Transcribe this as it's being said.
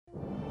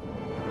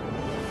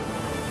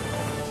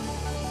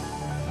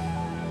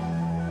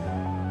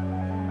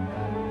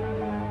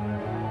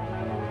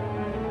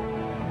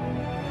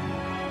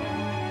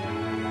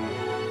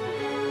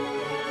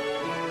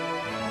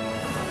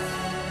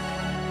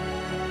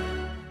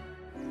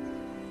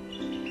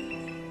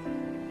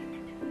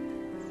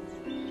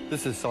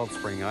This is Salt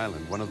Spring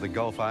Island, one of the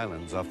Gulf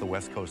Islands off the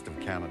west coast of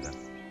Canada.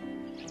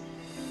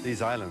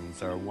 These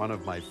islands are one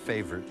of my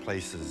favorite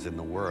places in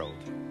the world.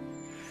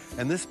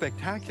 And this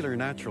spectacular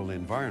natural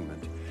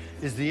environment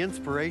is the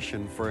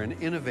inspiration for an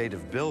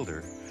innovative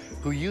builder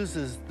who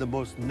uses the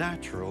most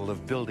natural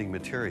of building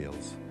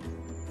materials,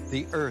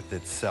 the earth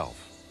itself.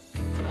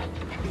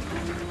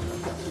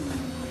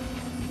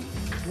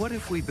 What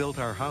if we built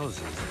our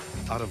houses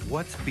out of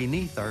what's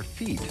beneath our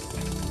feet?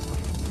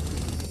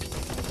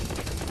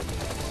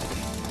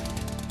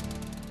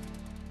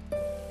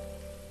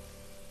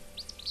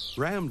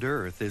 Rammed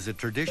earth is a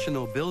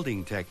traditional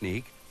building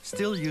technique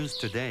still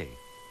used today.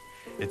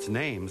 Its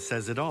name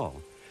says it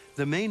all.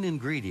 The main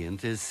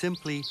ingredient is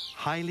simply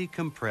highly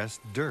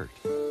compressed dirt.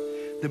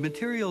 The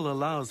material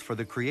allows for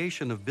the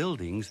creation of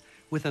buildings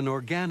with an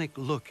organic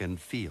look and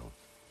feel.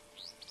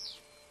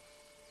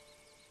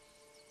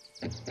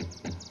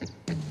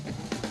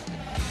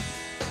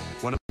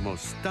 One of the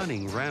most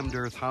stunning rammed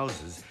earth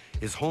houses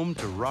is home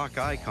to rock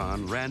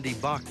icon Randy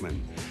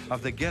Bachman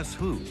of the Guess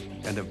Who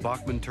and of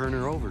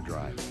Bachman-Turner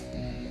Overdrive.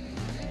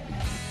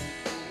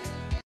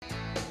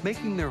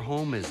 Making their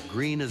home as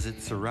green as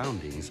its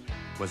surroundings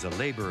was a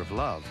labor of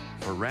love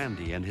for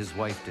Randy and his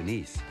wife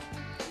Denise.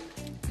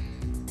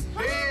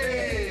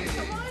 Hey!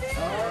 Come on in.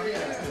 Oh,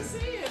 yeah. Nice to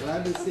see you.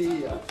 Glad to see you.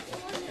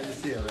 Good to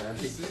see you,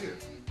 Randy. Good to see you.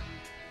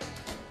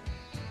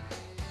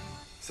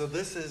 So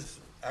this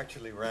is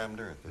actually rammed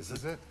earth, This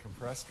is it,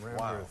 compressed rammed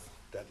Wow, earth.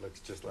 that looks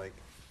just like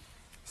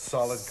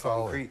solid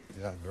concrete.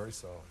 Yeah, very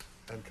solid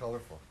and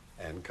colorful.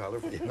 And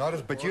colorful. Not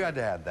as But you had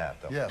to add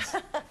that, though. Yes,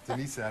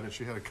 Denise added.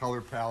 She had a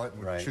color palette and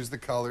would Right. choose the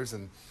colors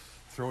and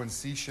throw in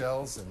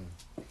seashells and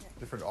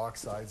different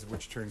oxides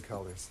which turn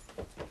colors.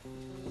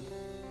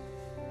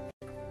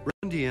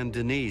 Randy and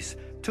Denise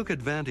took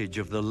advantage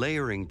of the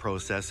layering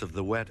process of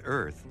the wet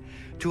earth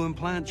to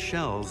implant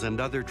shells and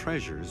other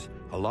treasures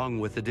along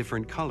with the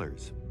different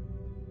colors.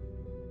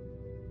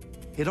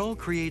 It all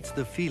creates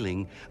the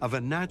feeling of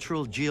a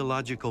natural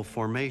geological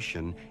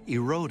formation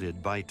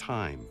eroded by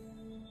time.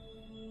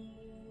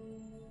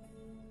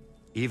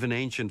 Even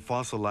ancient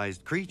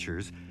fossilized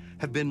creatures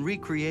have been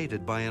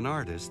recreated by an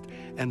artist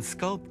and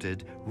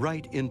sculpted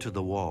right into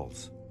the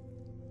walls.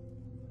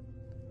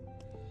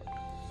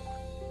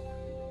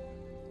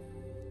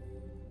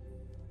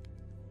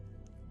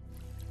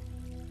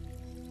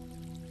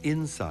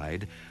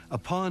 Inside, a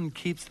pond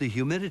keeps the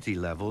humidity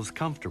levels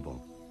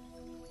comfortable.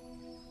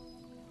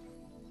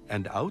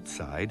 And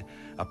outside,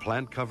 a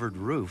plant-covered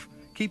roof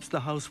keeps the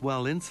house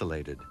well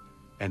insulated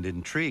and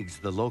intrigues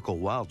the local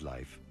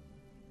wildlife.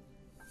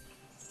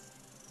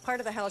 Part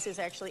of the house is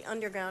actually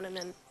underground, and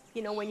then,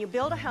 you know, when you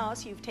build a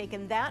house, you've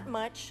taken that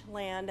much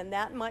land and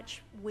that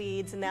much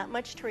weeds and that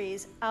much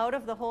trees out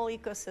of the whole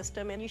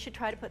ecosystem, and you should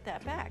try to put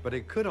that back. But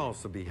it could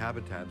also be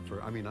habitat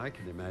for, I mean, I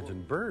can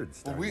imagine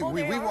birds. Well,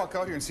 there. we walk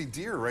out here and see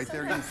deer right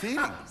there getting feeding.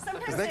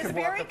 Sometimes they this can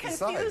walk very up the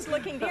side.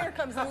 confused-looking deer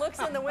comes and looks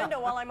in the window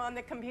while I'm on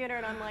the computer,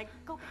 and I'm like,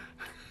 go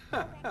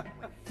back.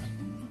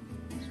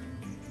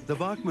 The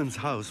Bachman's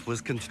house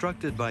was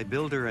constructed by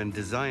builder and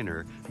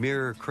designer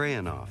Mir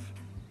Krayanov.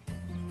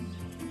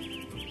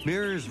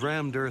 Mir's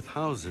rammed earth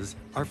houses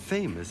are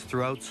famous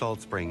throughout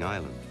Salt Spring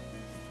Island.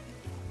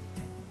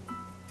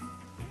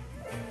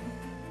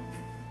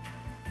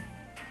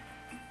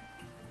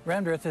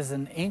 Rammed earth is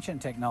an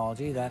ancient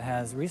technology that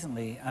has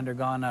recently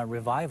undergone a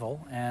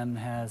revival and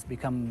has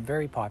become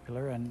very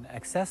popular and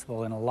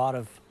accessible in a lot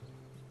of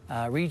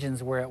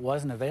regions where it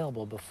wasn't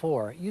available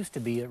before. It used to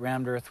be that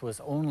rammed earth was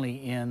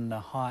only in the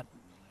hot,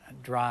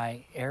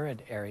 dry,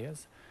 arid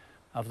areas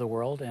of the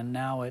world, and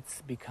now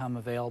it's become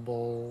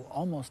available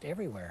almost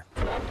everywhere.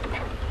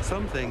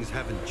 Some things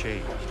haven't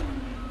changed.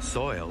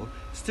 Soil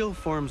still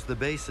forms the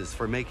basis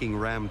for making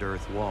rammed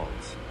earth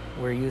walls.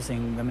 We're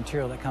using the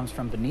material that comes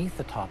from beneath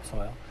the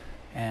topsoil,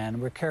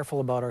 and we're careful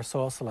about our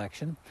soil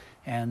selection,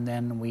 and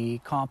then we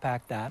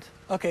compact that.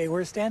 Okay,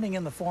 we're standing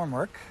in the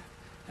formwork,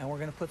 and we're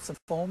going to put some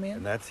foam in.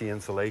 And that's the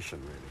insulation,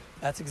 really.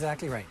 That's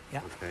exactly right,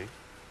 yeah. Okay.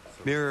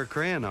 Mir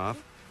Krayanov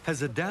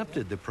has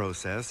adapted the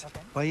process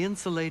by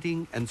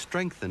insulating and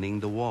strengthening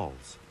the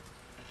walls.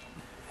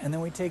 And then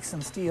we take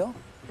some steel.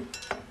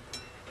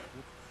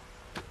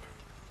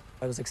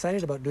 I was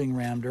excited about doing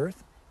rammed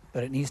earth,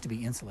 but it needs to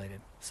be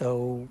insulated.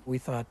 So we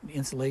thought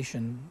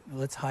insulation,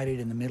 let's hide it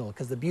in the middle,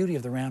 because the beauty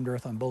of the rammed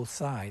earth on both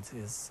sides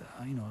is,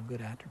 you know, a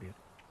good attribute.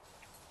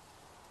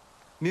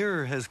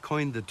 Mir has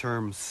coined the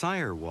term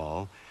sire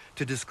wall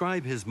to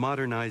describe his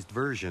modernized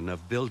version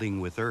of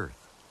building with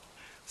earth.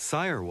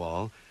 Sire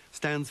wall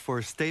stands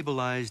for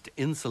stabilized,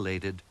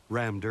 insulated,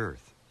 rammed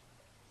earth.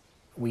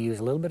 We use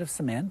a little bit of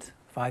cement,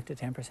 5 to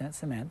 10%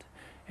 cement,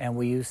 and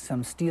we use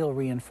some steel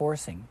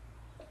reinforcing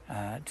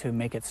to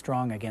make it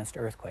strong against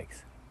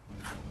earthquakes.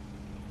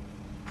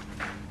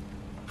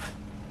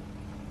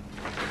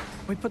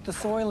 We put the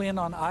soil in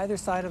on either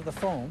side of the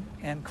foam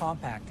and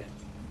compact it.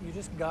 You're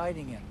just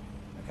guiding it,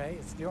 okay?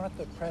 You don't have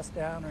to press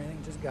down or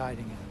anything, just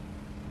guiding it.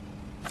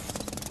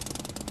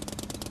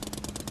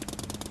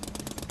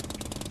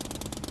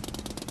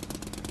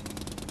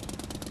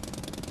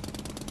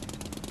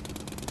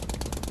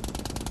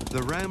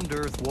 The rammed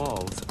earth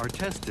walls are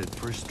tested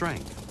for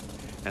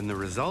strength, and the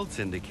results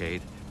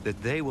indicate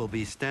that they will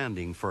be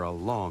standing for a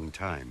long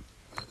time.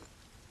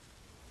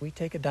 We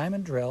take a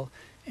diamond drill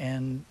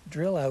and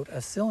drill out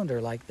a cylinder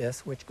like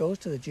this, which goes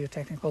to the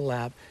geotechnical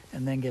lab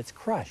and then gets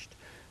crushed.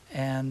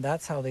 And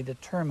that's how they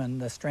determine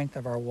the strength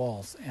of our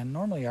walls. And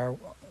normally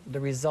the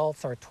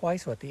results are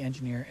twice what the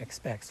engineer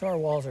expects, so our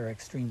walls are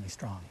extremely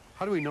strong.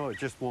 How do we know it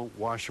just won't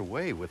wash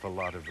away with a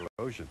lot of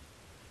erosion?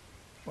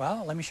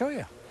 Well, let me show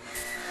you.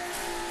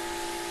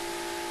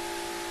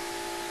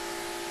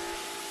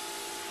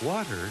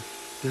 Water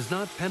does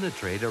not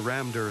penetrate a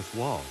rammed earth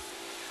wall,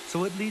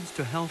 so it leads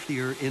to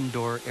healthier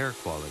indoor air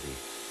quality.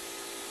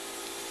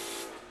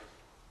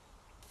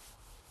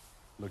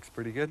 Looks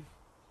pretty good.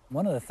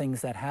 One of the things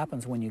that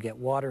happens when you get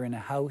water in a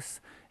house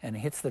and it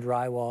hits the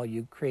drywall,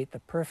 you create the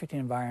perfect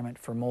environment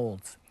for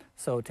molds.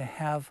 So to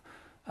have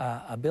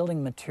a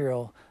building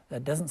material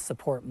that doesn't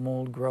support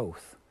mold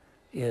growth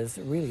is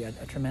really a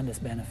tremendous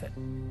benefit.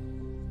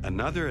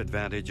 Another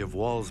advantage of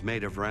walls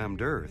made of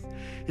rammed earth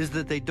is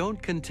that they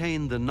don't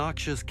contain the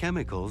noxious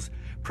chemicals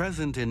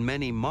present in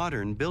many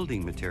modern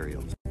building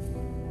materials.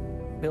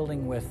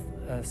 Building with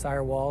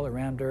sire wall or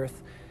rammed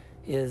earth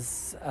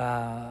is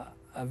a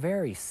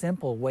very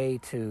simple way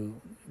to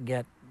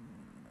get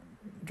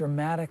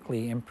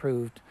dramatically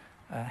improved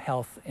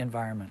health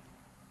environment.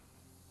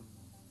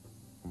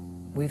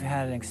 We've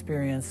had an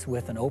experience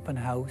with an open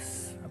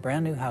house, a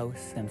brand new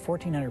house, and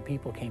 1,400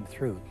 people came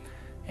through.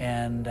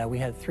 And we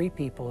had 3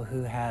 people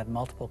who had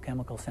multiple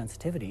chemical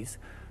sensitivities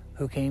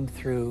who came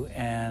through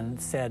and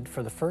said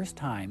for the first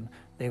time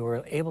they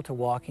were able to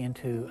walk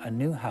into a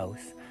new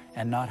house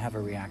and not have a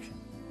reaction.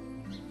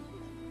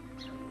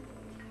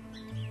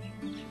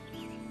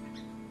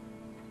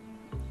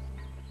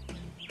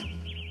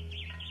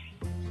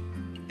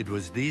 It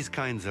was these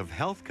kinds of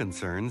health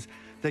concerns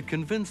that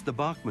convinced the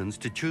Bachmans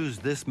to choose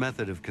this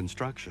method of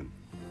construction.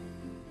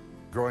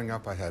 Growing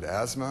up, I had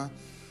asthma,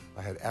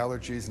 I had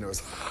allergies, and it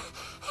was,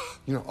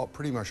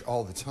 pretty much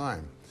all the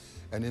time.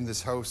 And in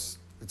this house,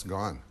 it's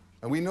gone.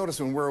 And we notice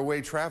when we're away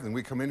traveling,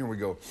 we come in here and we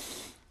go,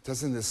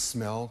 doesn't this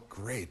smell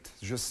great?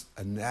 It's just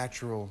a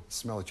natural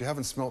smell that you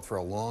haven't smelled for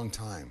a long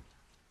time.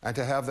 And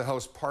to have the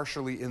house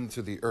partially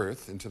into the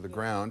earth, into the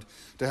ground,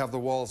 to have the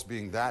walls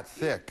being that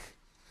thick,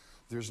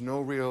 there's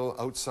no real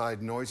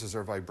outside noises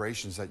or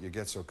vibrations that you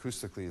get, so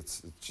acoustically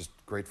it's just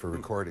great for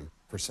recording,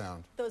 for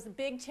sound. Those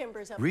big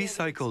timbers up there,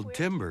 Recycled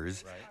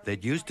timbers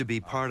that used to be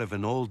part of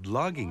an old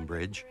logging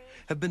bridge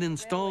have been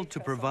installed to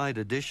provide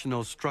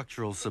additional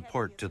structural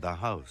support to the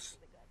house.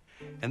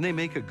 And they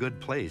make a good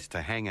place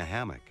to hang a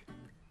hammock.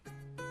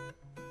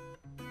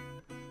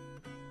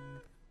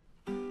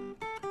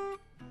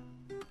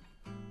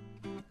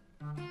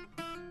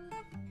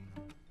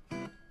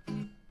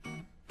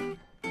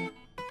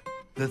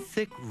 The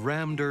thick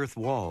rammed earth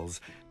walls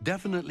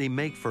definitely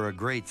make for a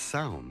great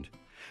sound,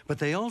 but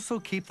they also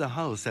keep the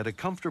house at a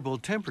comfortable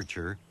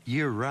temperature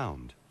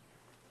year-round.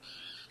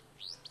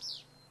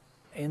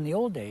 In the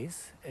old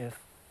days,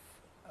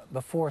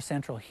 before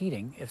central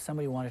heating, if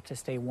somebody wanted to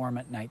stay warm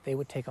at night, they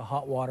would take a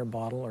hot water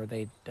bottle or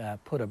they'd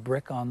put a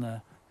brick on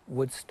the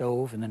wood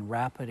stove and then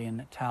wrap it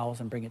in towels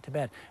and bring it to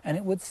bed. And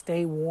it would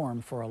stay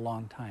warm for a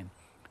long time.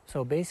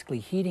 So basically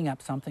heating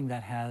up something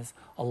that has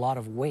a lot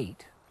of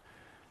weight,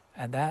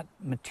 that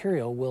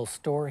material will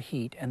store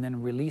heat and then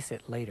release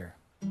it later.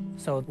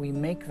 So we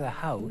make the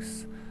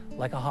house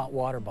like a hot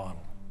water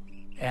bottle.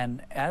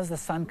 And as the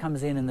sun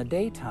comes in the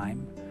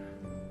daytime,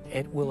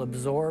 it will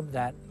absorb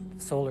that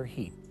solar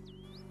heat.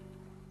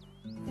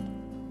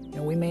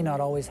 We may not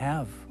always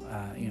have,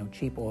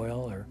 cheap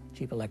oil or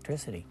cheap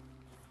electricity.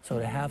 So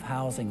to have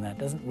housing that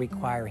doesn't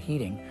require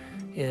heating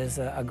is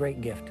a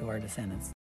great gift to our descendants.